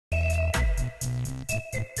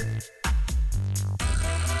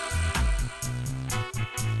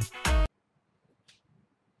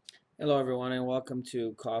Hello everyone and welcome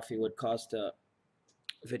to Coffee with Costa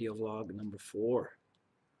video vlog number 4.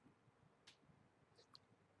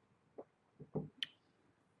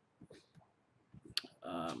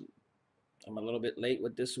 Um, I'm a little bit late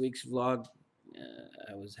with this week's vlog.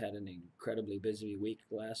 I had an incredibly busy week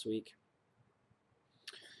last week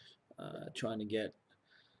trying to get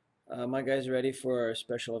my guys ready for a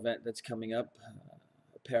special event that's coming up,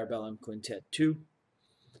 Parabellum Quintet 2.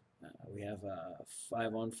 We have a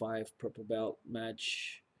 5-on-5 purple belt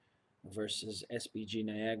match versus SBG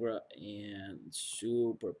Niagara, and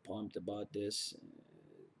super pumped about this.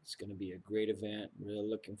 It's going to be a great event. Really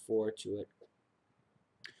looking forward to it.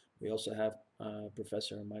 We also have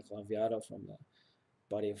Professor Michael Aviato from the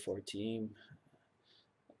Body of 4 team,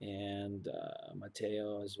 and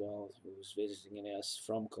Mateo as well, who's visiting us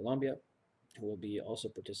from Colombia, who will be also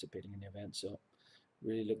participating in the event. So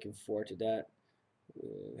really looking forward to that.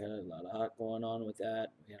 We had a lot going on with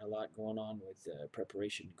that. We had a lot going on with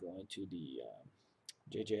preparation going to the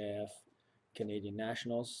JJIF Canadian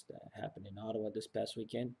Nationals that happened in Ottawa this past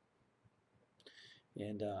weekend.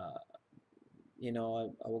 And I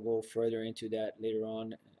will go further into that later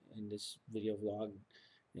on in this video vlog,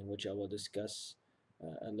 in which I will discuss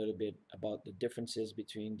a little bit about the differences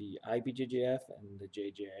between the IBJJF and the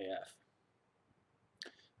JJIF.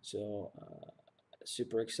 So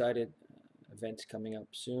super excited. Events coming up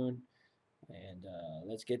soon, and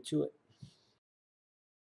let's get to it.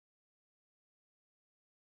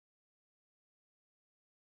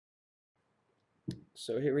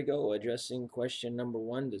 So here we go, addressing question number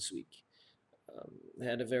 1 this week. I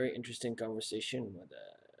had a very interesting conversation with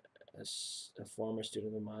a former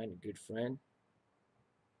student of mine, a good friend,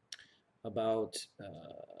 about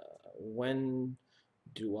when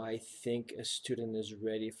do I think a student is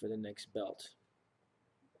ready for the next belt?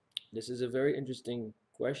 This is a very interesting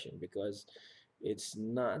question because it's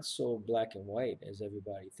not so black and white as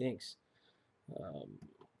everybody thinks. Um,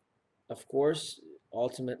 of course,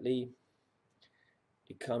 ultimately,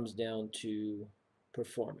 it comes down to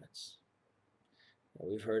performance.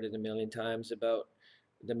 We've heard it a million times about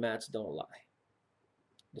the mats don't lie.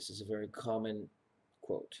 This is a very common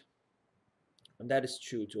quote, and that is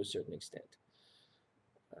true to a certain extent.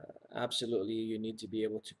 Absolutely, you need to be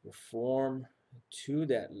able to perform to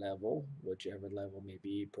that level, whichever level may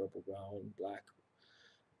be, purple, brown, black,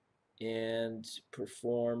 and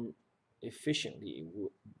perform efficiently,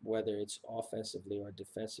 whether it's offensively or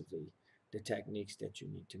defensively, the techniques that you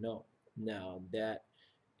need to know. Now, that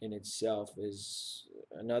in itself is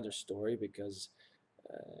another story because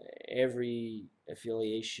every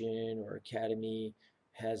affiliation or academy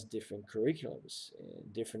has different curriculums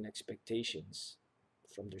and different expectations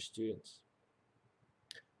from their students.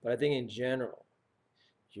 But I think in general,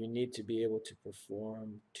 you need to be able to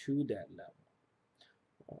perform to that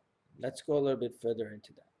level. Let's go a little bit further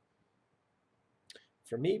into that.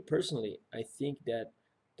 For me personally, I think that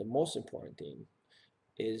the most important thing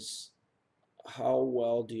is how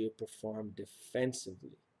well do you perform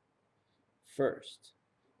defensively first.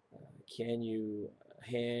 Can you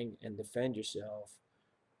hang and defend yourself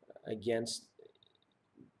against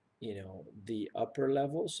the upper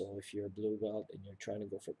level? So if you're a blue belt and you're trying to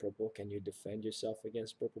go for purple, can you defend yourself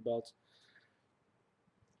against purple belts?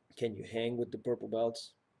 Can you hang with the purple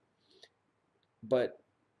belts? But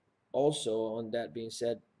also, on that being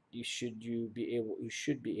said, you should be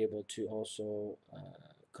able to also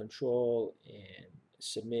control and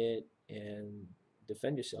submit and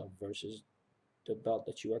defend yourself versus the belt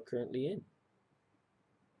that you are currently in.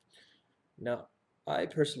 Now, I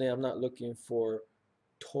personally am not looking for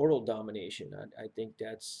total domination. I think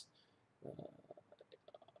that's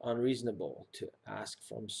uh, unreasonable to ask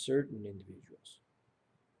from certain individuals.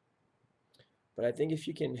 But I think if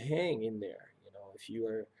you can hang in there, if you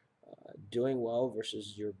are doing well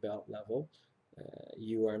versus your belt level,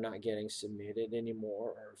 you are not getting submitted anymore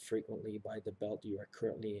or frequently by the belt you are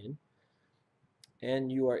currently in,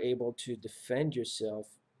 and you are able to defend yourself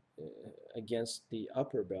against the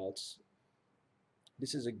upper belts,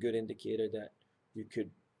 this is a good indicator that you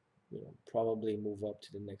could probably move up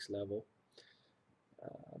to the next level.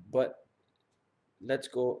 But let's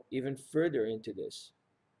go even further into this.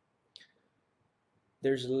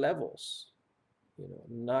 There's levels.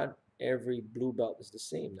 Not every blue belt is the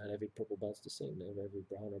same. Not every purple belt is the same. Not every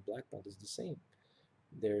brown or black belt is the same.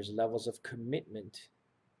 There's levels of commitment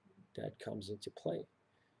that comes into play.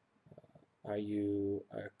 Are you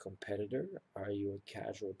a competitor? Are you a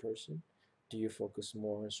casual person? Do you focus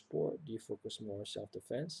more on sport? Do you focus more on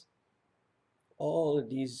self-defense? All of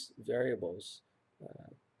these variables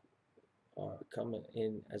are coming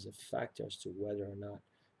in as a factor as to whether or not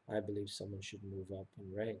I believe someone should move up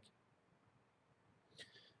in rank.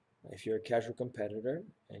 If you're a casual competitor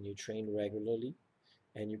and you train regularly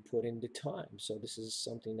and you put in the time, so this is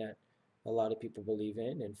something that a lot of people believe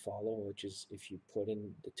in and follow, which is if you put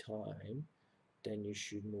in the time, then you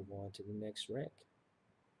should move on to the next rank.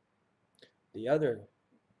 The other,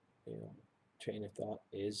 you know, train of thought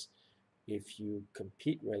is if you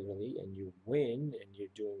compete regularly and you win and you're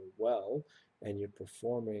doing well and you're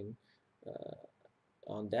performing uh,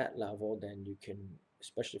 on that level, then you can,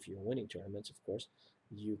 especially if you're winning tournaments, of course,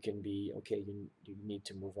 you can be okay. You need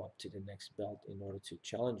to move up to the next belt in order to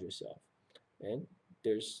challenge yourself. And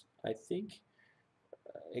there's, I think,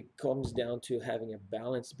 it comes down to having a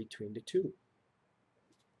balance between the two.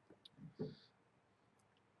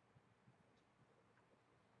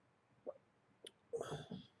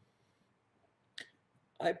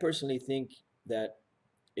 I personally think that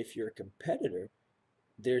if you're a competitor,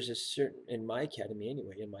 there's a certain, in my academy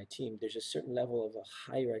anyway, in my team, there's a certain level of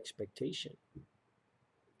a higher expectation.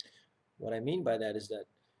 What I mean by that is that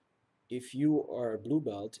if you are a blue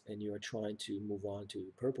belt and you are trying to move on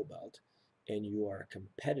to purple belt and you are a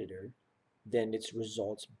competitor, then it's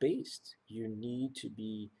results based. You need to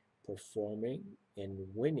be performing and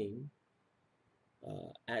winning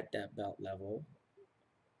at that belt level,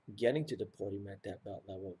 getting to the podium at that belt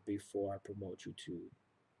level before I promote you to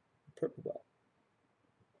purple belt.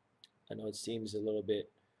 I know it seems a little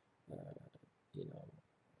bit, uh, you know,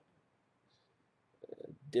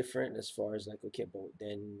 different as far as like, okay, but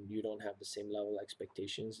then you don't have the same level of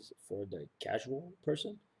expectations for the casual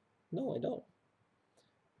person. No, I don't.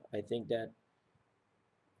 I think that,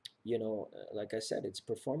 like I said, it's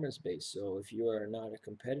performance based. So if you are not a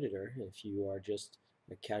competitor, if you are just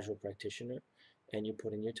a casual practitioner and you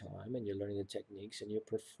put in your time and you're learning the techniques and you're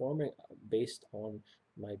performing based on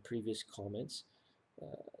my previous comments,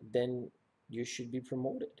 then you should be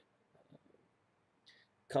promoted.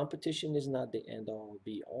 Competition is not the end all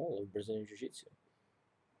be all of Brazilian Jiu Jitsu,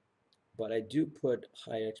 but I do put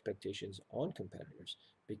high expectations on competitors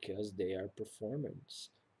because they are performance.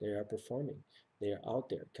 They are performing. They are out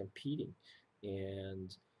there competing,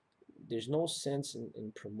 and there's no sense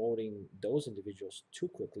in promoting those individuals too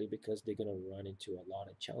quickly because they're going to run into a lot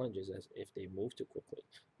of challenges as if they move too quickly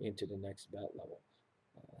into the next belt level.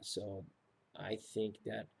 So I think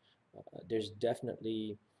that there's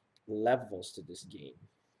definitely levels to this game,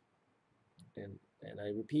 and I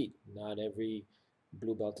repeat, not every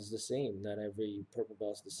blue belt is the same, not every purple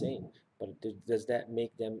belt is the same, but does that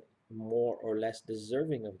make them more or less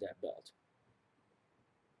deserving of that belt?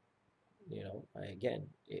 Again,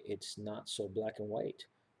 it's not so black and white.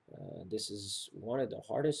 This is one of the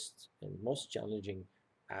hardest and most challenging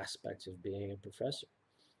aspects of being a professor,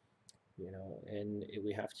 and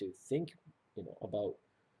we have to think, about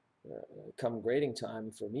come grading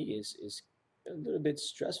time for me is a little bit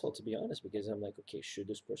stressful, to be honest, because I'm like, okay, should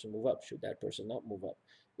this person move up? Should that person not move up?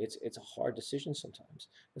 It's a hard decision sometimes.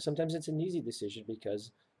 And sometimes it's an easy decision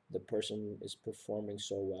because the person is performing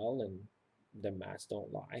so well and the mats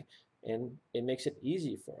don't lie, and it makes it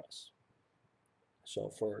easy for us.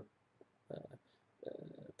 So for uh,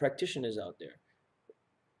 practitioners out there,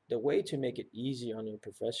 the way to make it easy on your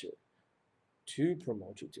professor to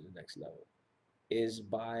promote you to the next level is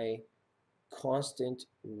by constant,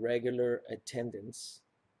 regular attendance.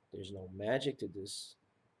 There's no magic to this.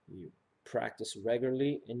 You practice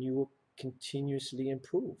regularly and you will continuously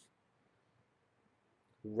improve.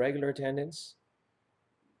 Regular attendance.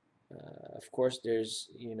 Of course, there's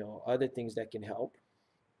other things that can help,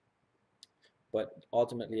 but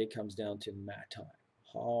ultimately it comes down to mat time.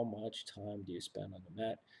 How much time do you spend on the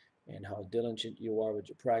mat, and how diligent you are with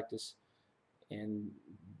your practice, and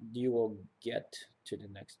you will get to the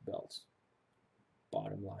next belt.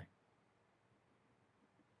 Bottom line.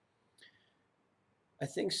 I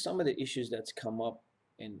think some of the issues that's come up,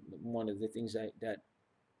 and one of the things that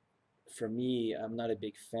for me I'm not a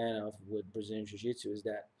big fan of with Brazilian Jiu Jitsu is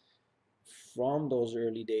that from those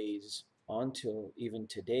early days until even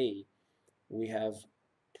today, we have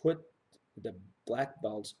put the black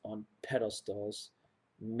belts on pedestals,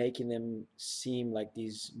 making them seem like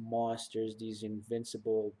these monsters, these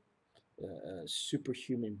invincible,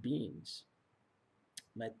 superhuman beings.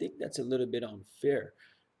 And I think that's a little bit unfair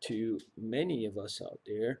to many of us out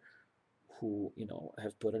there who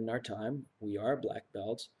have put in our time. We are black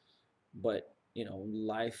belts, but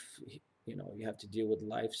life, you have to deal with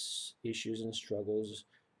life's issues and struggles,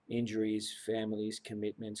 injuries, families,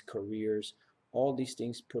 commitments, careers. All these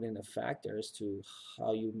things put in a factor as to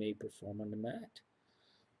how you may perform on the mat.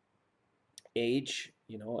 Age,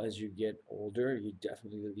 as you get older, you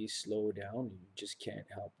definitely slow down. You just can't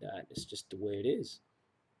help that. It's just the way it is.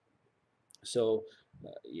 So,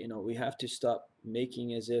 we have to stop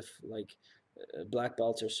making as if like black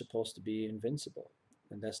belts are supposed to be invincible,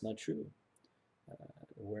 and that's not true.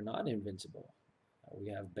 We're not invincible. We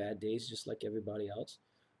have bad days just like everybody else.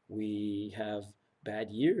 We have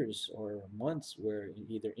bad years or months where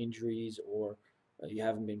either injuries or you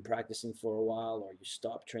haven't been practicing for a while, or you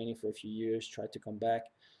stop training for a few years, try to come back,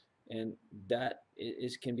 and that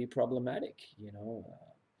is can be problematic.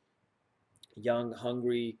 Young,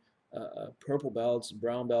 hungry purple belts,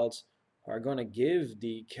 brown belts are going to give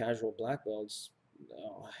the casual black belts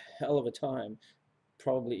a hell of a time,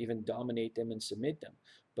 probably even dominate them and submit them.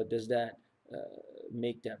 But does that uh,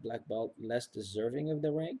 make that black belt less deserving of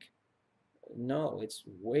the rank? No, it's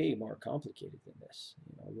way more complicated than this.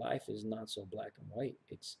 Life is not so black and white.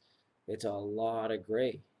 It's a lot of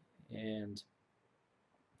gray, and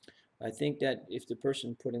I think that if the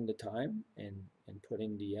person put in the time and put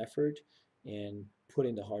in the effort and put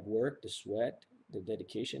in the hard work, the sweat, the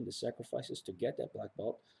dedication, the sacrifices to get that black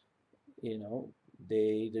belt, you know,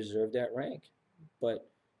 they deserve that rank. But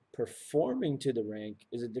performing to the rank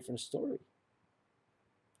is a different story.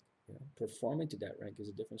 Performing to that rank is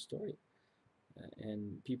a different story.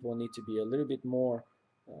 And people need to be a little bit more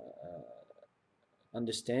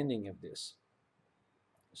understanding of this.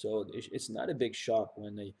 So it's not a big shock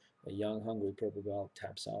when a young, hungry purple belt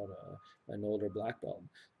taps out an older black belt.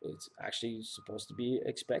 It's actually supposed to be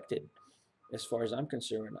expected. As far as I'm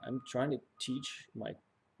concerned, I'm trying to teach my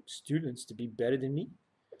students to be better than me,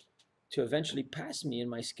 to eventually pass me in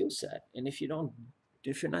my skill set. And if you're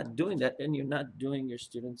not doing that, then you're not doing your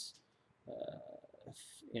students,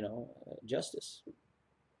 justice.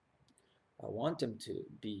 I want them to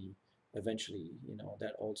be eventually,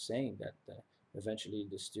 that old saying that eventually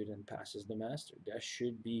the student passes the master. That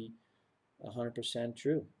should be 100%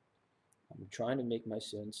 true. I'm trying to make my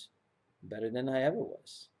students better than I ever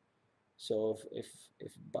was. So if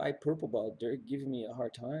by purple belt they're giving me a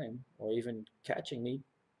hard time or even catching me,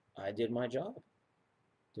 I did my job.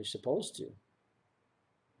 They're supposed to.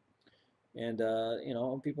 And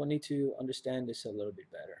people need to understand this a little bit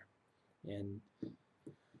better. And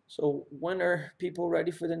so when are people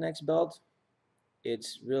ready for the next belt?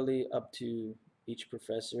 It's really up to each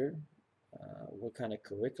professor, what kind of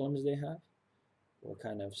curriculums they have, what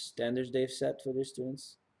kind of standards they've set for their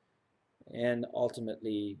students, and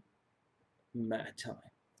ultimately math time.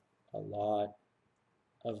 A lot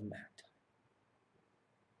of math time.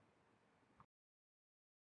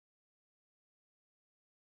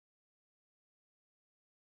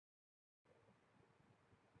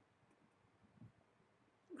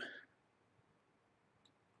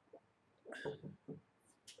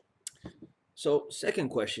 So, second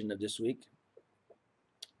question of this week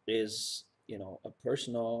is, a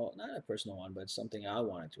personal, not a personal one, but something I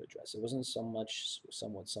wanted to address. It wasn't so much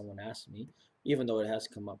somewhat someone asked me, even though it has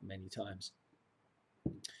come up many times,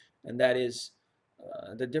 and that is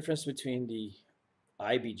the difference between the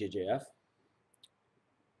IBJJF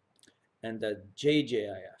and the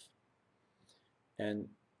JJIF. And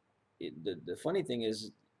the funny thing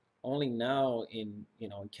is, only now in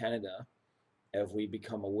Canada have we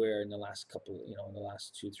become aware in the last in the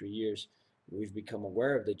last 2 3 years, we've become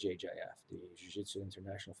aware of the JJIF, the Jiu-Jitsu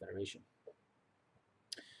International Federation.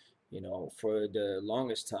 For the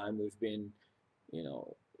longest time, we've been,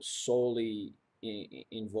 solely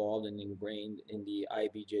involved and ingrained in the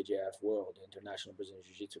IBJJF world, the International Brazilian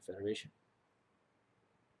Jiu-Jitsu Federation.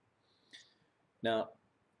 Now,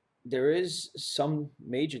 there is some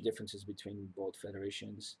major differences between both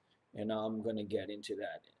federations, and I'm going to get into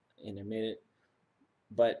that in a minute.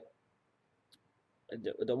 But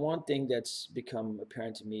the one thing that's become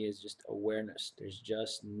apparent to me is just awareness. There's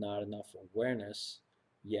just not enough awareness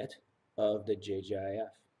yet of the JJIF.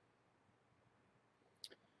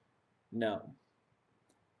 Now,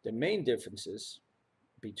 the main differences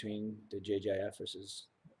between the JJIF versus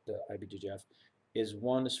the IBJJF is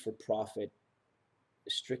one is for profit,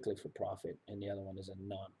 strictly for profit, and the other one is a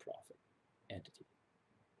non-profit entity.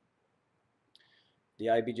 The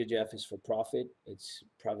IBJJF is for profit. It's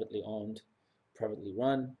privately owned, privately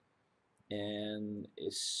run, and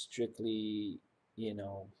is strictly, you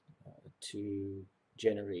know, to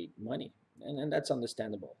generate money, and that's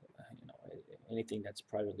understandable. Anything that's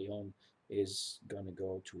privately owned is going to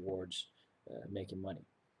go towards making money.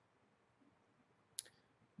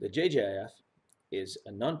 The JJIF is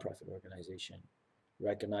a nonprofit organization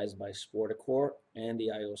recognized by Sport Accord and the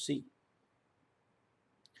IOC.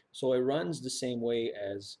 So it runs the same way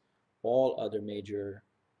as all other major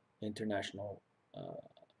international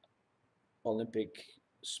Olympic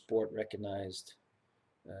sport recognized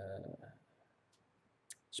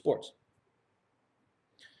sports.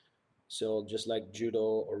 So just like judo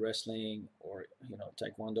or wrestling or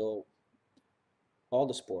taekwondo, all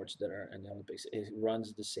the sports that are in the Olympics, it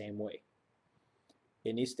runs the same way.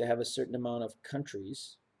 It needs to have a certain amount of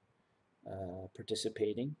countries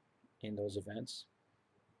participating in those events.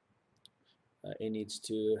 It needs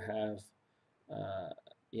to have, uh,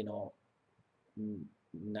 you know,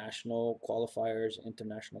 national qualifiers,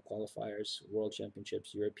 international qualifiers, world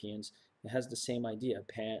championships, Europeans. It has the same idea,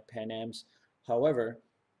 Pan Ams. However,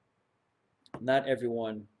 not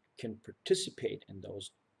everyone can participate in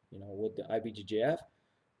those. With the IBJJF,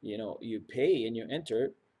 you pay and you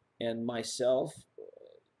enter. And myself,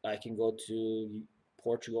 I can go to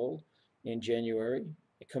Portugal in January,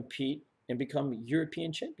 compete, and become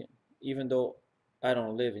European champion, even though I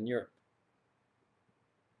don't live in Europe.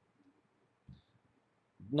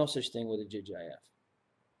 No such thing with the JJIF.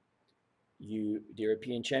 The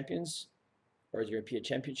European champions or the European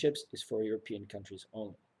championships is for European countries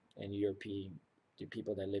only, and the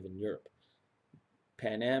people that live in Europe.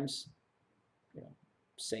 Pan Am's, you know,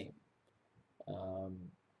 same. Um,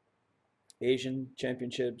 Asian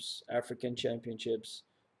championships, African championships,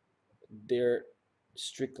 they're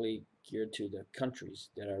strictly geared to the countries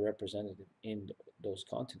that are represented in those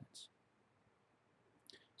continents.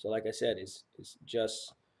 So, like I said, it's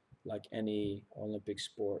just like any Olympic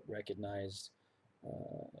sport recognized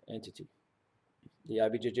entity. The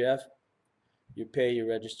IBJJF, you pay, you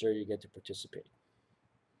register, you get to participate.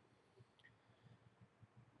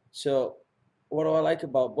 So, what do I like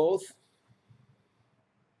about both?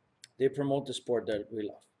 They promote the sport that we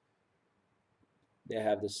love. They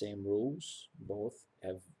have the same rules. Both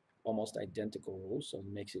have almost identical rules, so it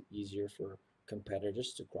makes it easier for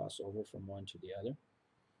competitors to cross over from one to the other.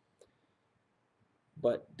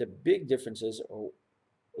 But the big differences are,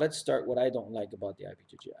 let's start what I don't like about the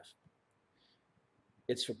IBJJF.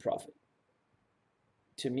 It's for profit.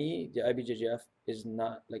 To me, the IBJJF is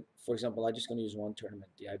not like, for example, I'm just going to use one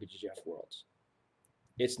tournament, the IBJJF Worlds.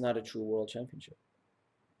 It's not a true world championship.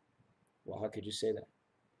 Well, how could you say that?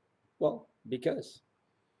 Well, because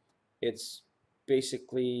it's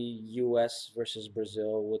basically US versus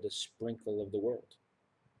Brazil with a sprinkle of the world.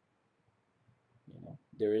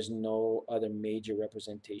 There is no other major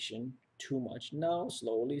representation too much. Now,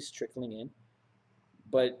 slowly it's trickling in.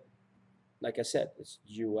 But like I said, it's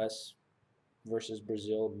US versus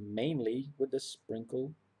Brazil mainly with a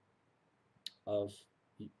sprinkle of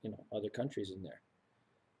other countries in there.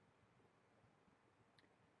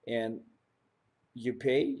 And you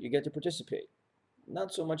pay, you get to participate.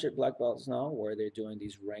 Not so much at black belts now, where they're doing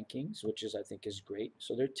these rankings, which is I think is great.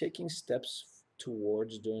 So they're taking steps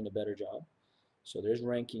towards doing a better job. So there's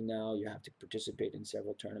ranking now. You have to participate in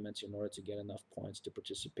several tournaments in order to get enough points to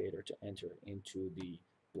participate or to enter into the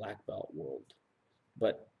black belt world.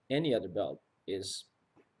 But any other belt is,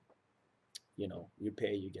 you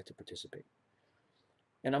pay, you get to participate.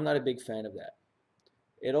 And I'm not a big fan of that.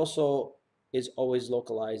 It also is always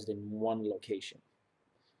localized in one location.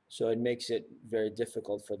 So it makes it very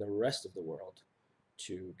difficult for the rest of the world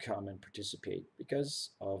to come and participate because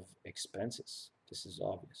of expenses. This is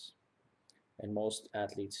obvious. And most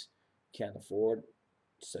athletes can't afford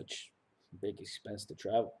such big expense to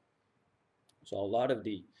travel. So a lot of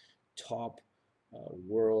the top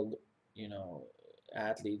world,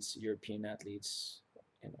 athletes, European athletes,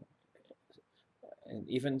 you know, and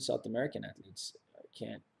even South American athletes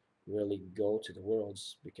can't really go to the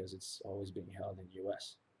worlds because it's always being held in the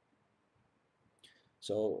U.S.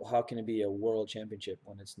 So how can it be a world championship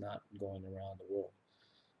when it's not going around the world?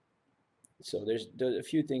 So there's a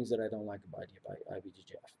few things that I don't like about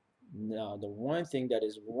IBJJF. Now, the one thing that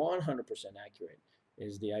is 100% accurate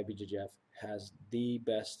is the IBJJF has the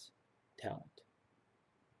best talent,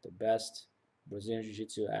 the best Brazilian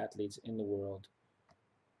Jiu-Jitsu athletes in the world.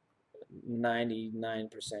 99%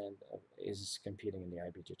 is competing in the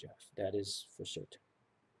IBJJF. That is for certain.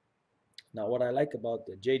 Now, what I like about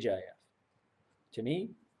the JJIF, to me,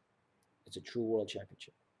 it's a true world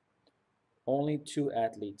championship. Only 2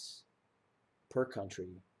 athletes per country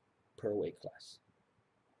per weight class.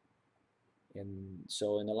 And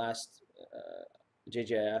so in the last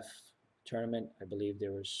JJIF tournament, I believe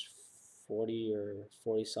there was 40 or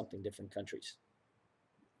 40 something different countries.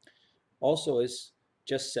 Also, is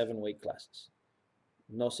just 7 weight classes.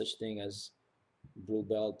 No such thing as blue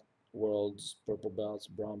belt, worlds, purple belts,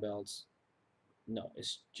 brown belts. No,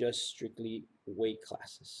 it's just strictly weight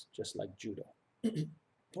classes, just like judo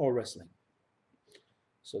or wrestling.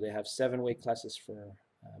 So they have 7 weight classes for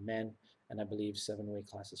men, and I believe 7 weight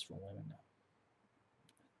classes for women now.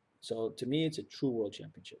 So to me, it's a true world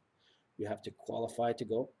championship. You have to qualify to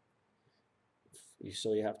go.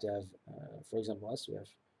 So you have to have, for example, us, we have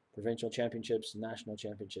provincial championships, national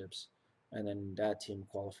championships, and then that team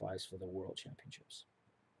qualifies for the world championships.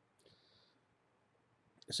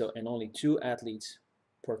 So, and only two athletes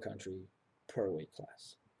per country per weight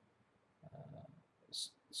class. Uh,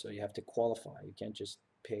 so you have to qualify. You can't just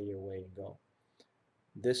pay your way and go.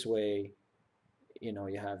 This way,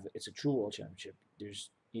 you have it's a true world championship.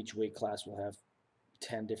 There's each weight class will have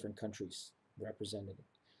 10 different countries represented,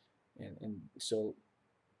 and so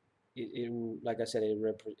it like I said,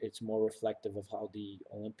 it's more reflective of how the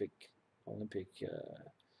Olympic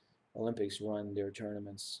Olympics run their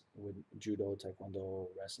tournaments with judo, taekwondo,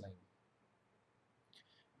 wrestling,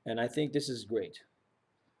 and I think this is great.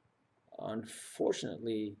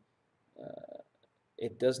 Unfortunately, uh,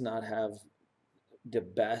 it does not have the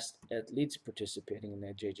best athletes participating in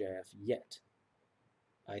the JJF yet.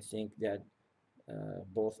 I think that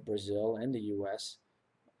both Brazil and the U.S.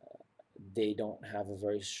 They don't have a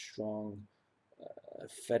very strong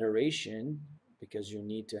federation because you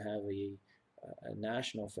need to have a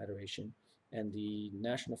national federation, and the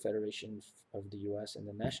national federation of the U.S. and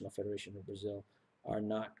the national federation of Brazil are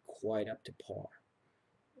not quite up to par,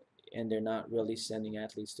 and they're not really sending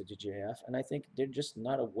athletes to JJF, and I think they're just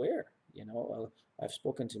not aware. I've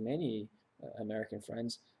spoken to many American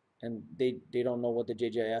friends, and they don't know what the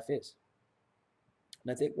JJF is,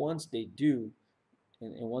 and I think once they do,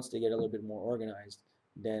 and once they get a little bit more organized,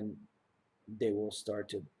 then they will start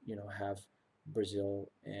to have Brazil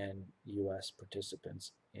and U.S.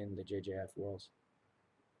 participants in the JJF Worlds.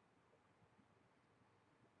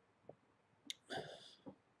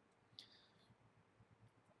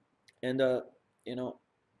 And you know,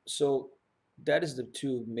 so that is the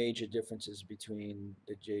two major differences between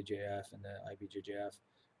the JJF and the IBJJF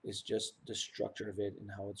is just the structure of it and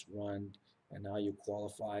how it's run and how you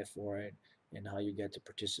qualify for it and how you get to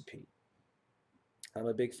participate. I'm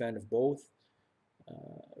a big fan of both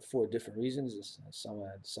for different reasons. Some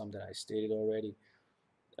that I stated already,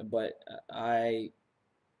 but I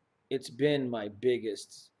it's been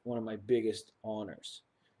one of my biggest honors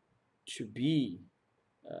to be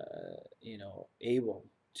able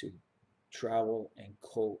to travel and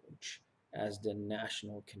coach as the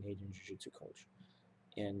national Canadian Jiu-Jitsu coach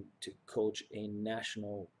and to coach a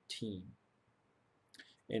national team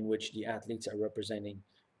in which the athletes are representing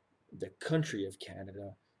the country of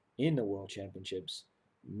Canada in the World Championships,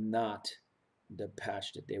 not the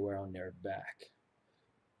patch that they wear on their back.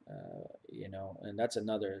 And that's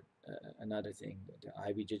another thing. The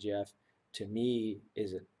IBJJF to me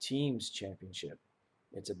is a teams championship.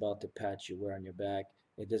 It's about the patch you wear on your back.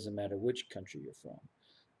 It doesn't matter which country you're from.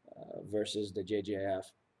 Versus the JJF,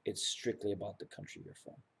 it's strictly about the country you're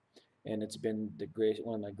from. And it's been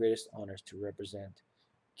one of my greatest honors to represent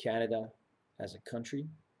Canada as a country,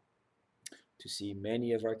 to see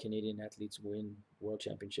many of our Canadian athletes win world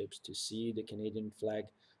championships, to see the Canadian flag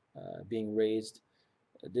being raised.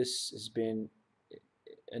 This has been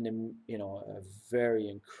a very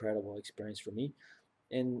incredible experience for me,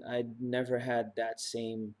 and I never had that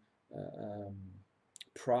same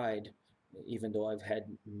pride, even though I've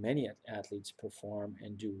had many athletes perform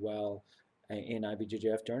and do well in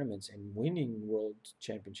IBJJF tournaments and winning world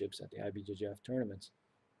championships at the IBJJF tournaments.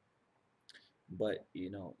 But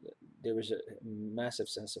there was a massive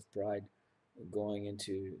sense of pride going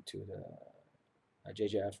into the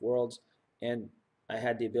JJF Worlds, and I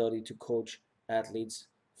had the ability to coach athletes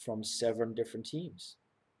from 7 different teams.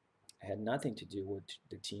 It had nothing to do with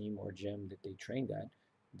the team or gym that they trained at.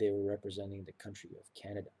 They were representing the country of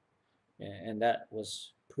Canada, and that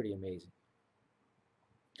was pretty amazing.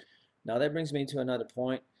 Now that brings me to another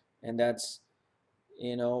point, and that's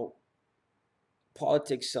you know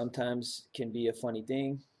politics sometimes can be a funny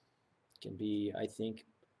thing. Can be, I think,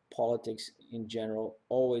 politics in general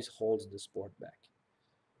always holds the sport back.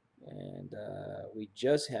 And we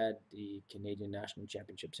just had the Canadian National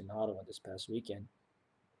Championships in Ottawa this past weekend.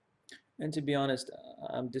 And to be honest,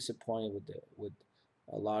 I'm disappointed with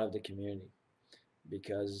a lot of the community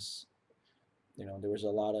because there was a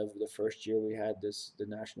lot of the first year we had the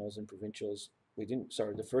nationals and provincials. We didn't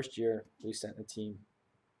sorry the first year we sent a team.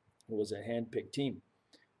 It was a hand-picked team,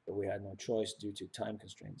 but we had no choice due to time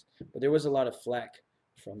constraints. But there was a lot of flack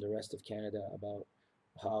from the rest of Canada about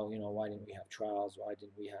how why didn't we have trials? Why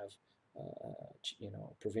didn't we have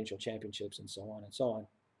provincial championships and so on and so on.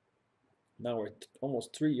 Now we're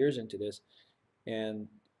almost 3 years into this, and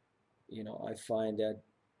I find that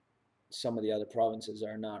some of the other provinces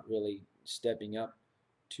are not really stepping up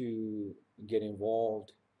to get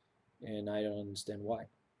involved, and I don't understand why.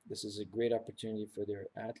 This is a great opportunity for their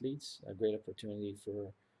athletes, a great opportunity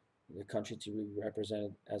for the country to be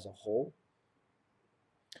represented as a whole.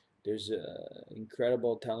 There's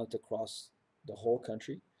incredible talent across the whole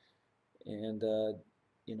country, and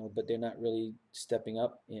but they're not really stepping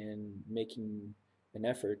up and making an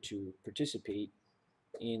effort to participate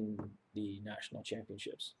in the national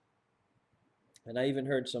championships. And I even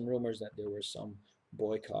heard some rumors that there was some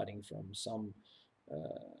boycotting from uh,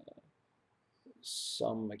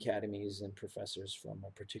 some academies and professors from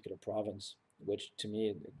a particular province, which to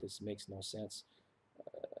me this makes no sense.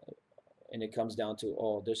 And it comes down to,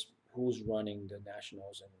 oh, this who's running the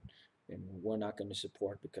nationals, and we're not going to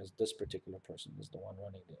support because this particular person is the one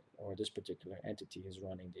running the, or this particular entity is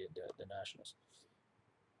running the nationals.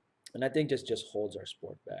 And I think this just holds our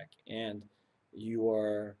sport back, and you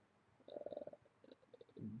are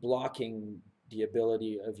blocking the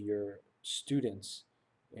ability of your students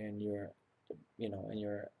and your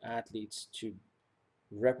athletes to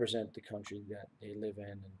represent the country that they live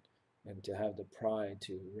in, and to have the pride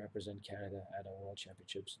to represent Canada at a world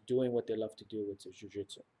championships, doing what they love to do, which is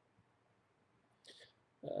jiu-jitsu.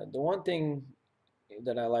 The one thing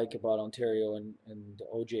that I like about Ontario and the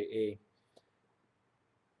OJA,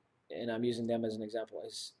 and I'm using them as an example,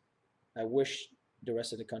 is I wish the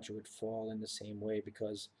rest of the country would fall in the same way,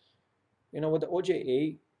 because with the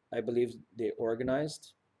OJA, I believe they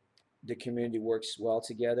organized, the community works well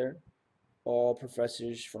together. All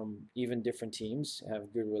professors from even different teams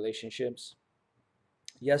have good relationships.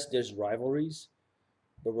 Yes, there's rivalries,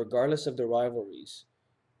 but regardless of the rivalries,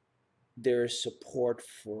 there's support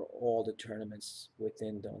for all the tournaments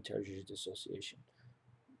within the Ontario Jiu-Jitsu Association.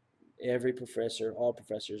 Every professor, all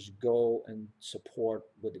professors go and support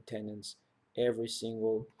with attendance every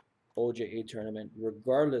single OJA tournament,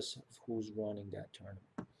 regardless of who's running that tournament.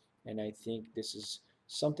 And I think this is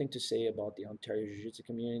something to say about the Ontario Jiu-Jitsu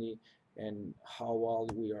community, and how well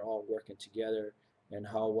we are all working together, and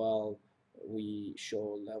how well we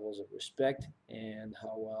show levels of respect, and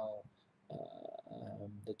how well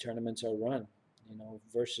the tournaments are run,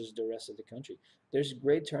 versus the rest of the country. There's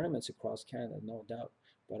great tournaments across Canada, no doubt.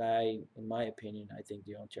 But in my opinion, I think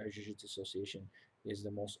the Ontario Jiu-Jitsu Association is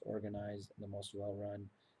the most organized, the most well-run,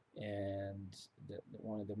 and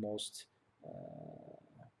one of the most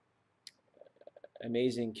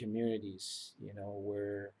amazing communities,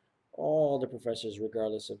 where all the professors,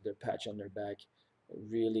 regardless of the patch on their back,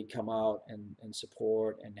 really come out and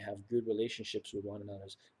support and have good relationships with one another.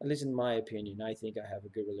 At least in my opinion, I think I have a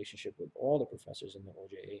good relationship with all the professors in the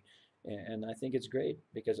OJA. And I think it's great,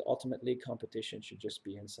 because ultimately competition should just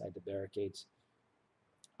be inside the barricades.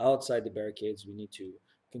 Outside the barricades, we need to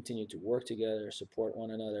continue to work together, support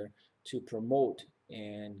one another, to promote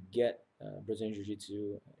and get Brazilian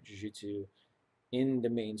Jiu-Jitsu in the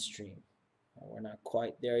mainstream. We're not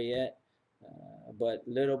quite there yet, but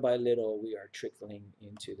little by little we are trickling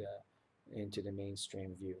into the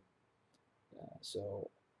mainstream view.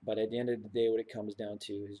 But at the end of the day, what it comes down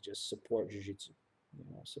to is just support jiu-jitsu.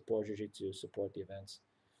 Support jiu-jitsu, support the events,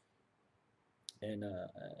 and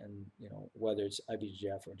whether it's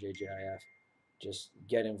IBJJF or JJIF, just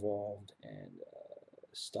get involved and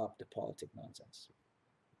stop the politic nonsense.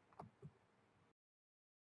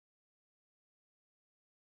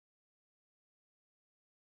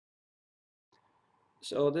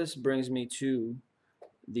 So this brings me to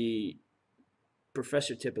the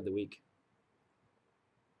professor tip of the week.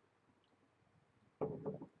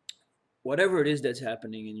 Whatever it is that's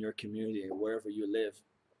happening in your community or wherever you live,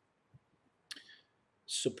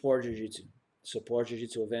 support jiu-jitsu. Support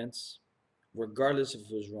jiu-jitsu events, regardless of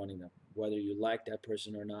who's running them. Whether you like that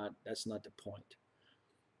person or not, that's not the point.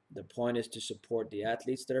 The point is to support the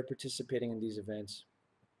athletes that are participating in these events.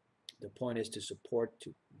 The point is to support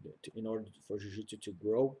in order for jiu-jitsu to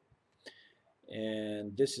grow.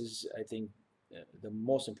 And this is, I think, the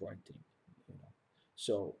most important thing. You know.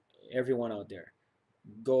 So everyone out there,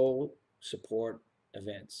 go support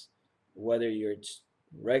events, whether it's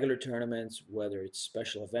regular tournaments, whether it's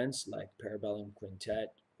special events like Parabellum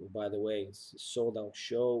Quintet, who, by the way, it's a sold out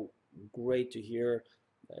show. Great to hear.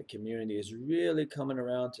 The community is really coming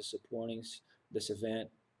around to supporting this event,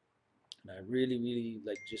 and I really, really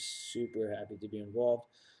like just super happy to be involved.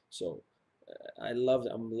 So I'm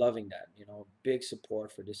loving that. Big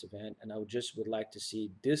support for this event, and would like to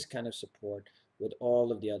see this kind of support with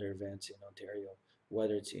all of the other events in Ontario,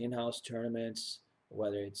 whether it's in-house tournaments,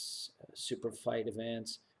 whether it's super fight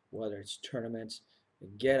events, whether it's tournaments.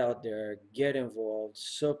 Get out there, get involved,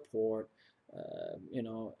 support.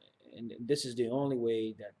 And this is the only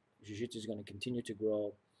way that Jiu-Jitsu is going to continue to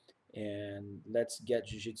grow, and let's get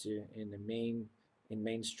jiu-jitsu in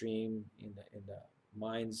mainstream, in the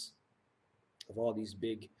minds of all these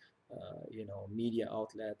big media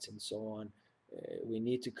outlets and so on. We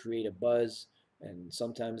need to create a buzz. And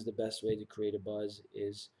sometimes the best way to create a buzz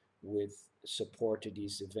is with support to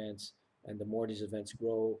these events. And the more these events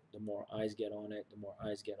grow, the more eyes get on it. The more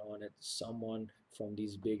eyes get on it, someone from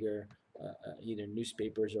these bigger either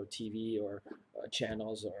newspapers or TV or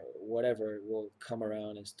channels or whatever will come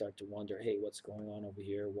around and start to wonder, hey, what's going on over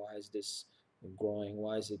here? Why is this growing?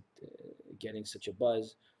 Why is it getting such a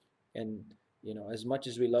buzz? And as much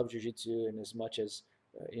as we love jiu-jitsu and as much as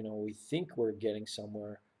we think we're getting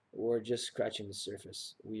somewhere, we're just scratching the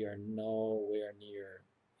surface. We are nowhere near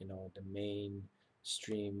the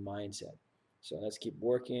mainstream mindset. So let's keep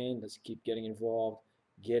working, let's keep getting involved,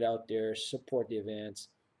 get out there, support the events.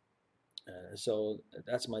 So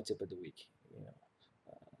that's my tip of the week.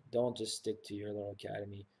 Don't just stick to your little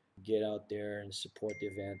academy. Get out there and support the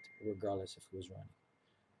event regardless of who's running.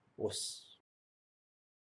 Wuss.